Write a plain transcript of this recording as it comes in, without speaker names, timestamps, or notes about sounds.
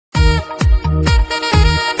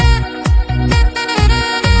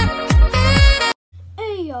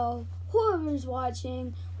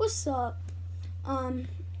watching. What's up?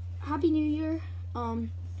 Happy New Year.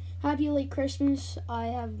 Happy late Christmas. I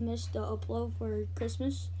have missed the upload for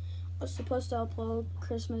Christmas. I was supposed to upload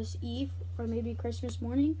Christmas Eve or maybe Christmas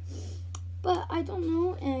morning, but I don't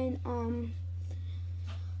know. And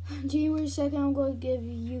January 2nd, I'm going to give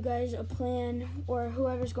you guys a plan, or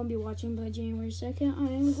whoever's going to be watching by January 2nd,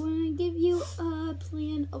 I am going to give you a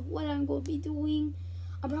plan of what I'm going to be doing.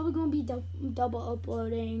 I'm probably going to be double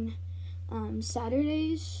uploading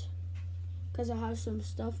Saturdays, because I have some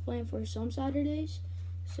stuff planned for some Saturdays.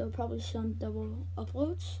 So probably some double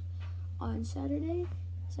uploads on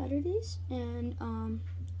Saturdays, and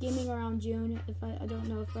gaming around June. If I don't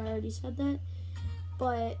know if I already said that.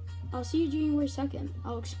 But I'll see you January 2nd.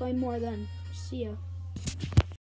 I'll explain more then. See ya.